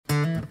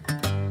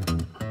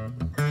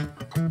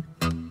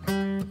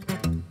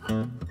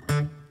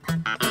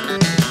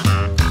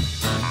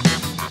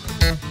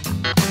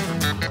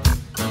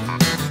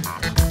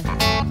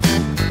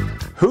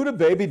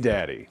Baby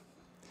Daddy.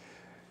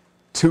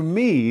 To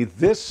me,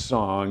 this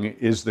song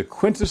is the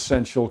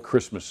quintessential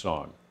Christmas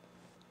song.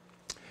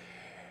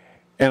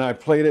 And I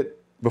played it,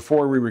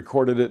 before we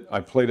recorded it, I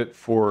played it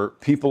for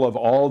people of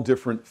all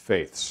different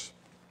faiths.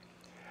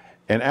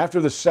 And after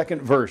the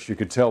second verse, you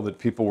could tell that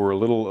people were a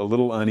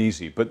little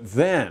uneasy. But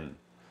then,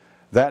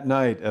 that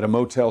night at a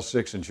Motel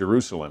 6 in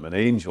Jerusalem, an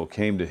angel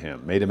came to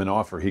him, made him an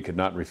offer he could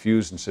not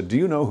refuse, and said, "Do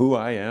you know who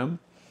I am?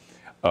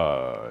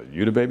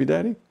 You the baby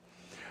daddy?"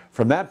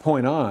 From that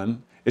point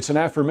on, it's an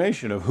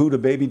affirmation of who the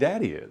baby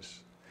daddy is.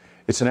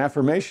 It's an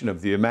affirmation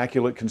of the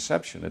Immaculate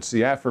Conception. It's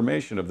the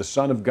affirmation of the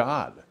Son of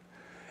God.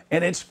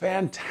 And it's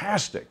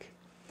fantastic.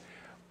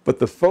 But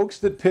the folks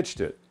that pitched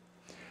it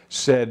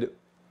said,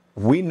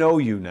 "We know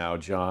you now,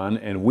 John,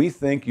 and we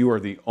think you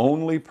are the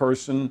only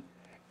person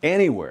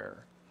anywhere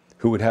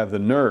who would have the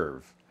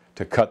nerve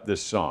to cut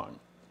this song."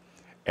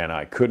 And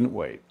I couldn't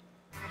wait.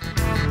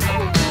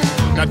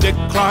 Now Dick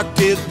Clark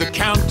did the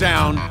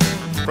countdown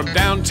from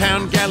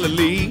downtown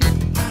Galilee.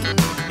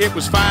 It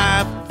was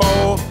 5,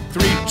 4,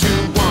 3, 2,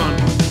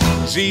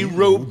 1,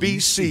 0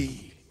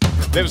 BC.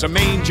 There was a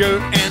manger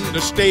and a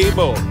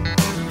stable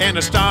and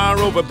a star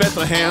over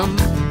Bethlehem,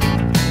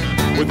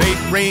 with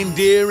 8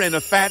 reindeer and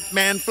a fat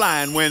man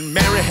flying when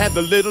Mary had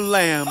the little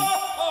lamb.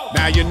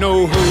 Now you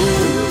know who,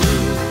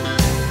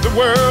 the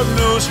world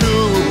knows who,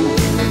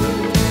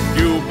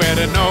 you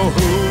better know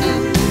who,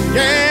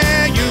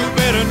 yeah, you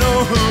better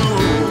know who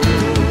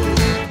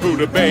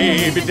the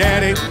baby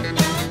daddy,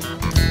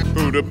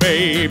 who the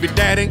baby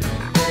daddy,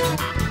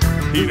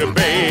 he the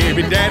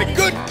baby daddy,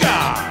 good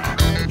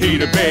God. He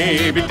the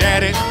baby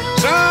daddy,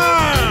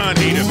 son,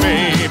 he the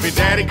baby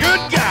daddy,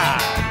 good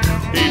God.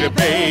 He the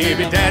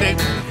baby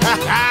daddy, ha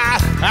ha,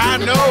 I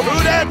know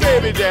who that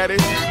baby daddy,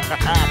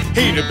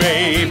 he the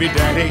baby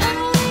daddy,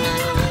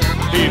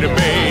 he the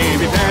baby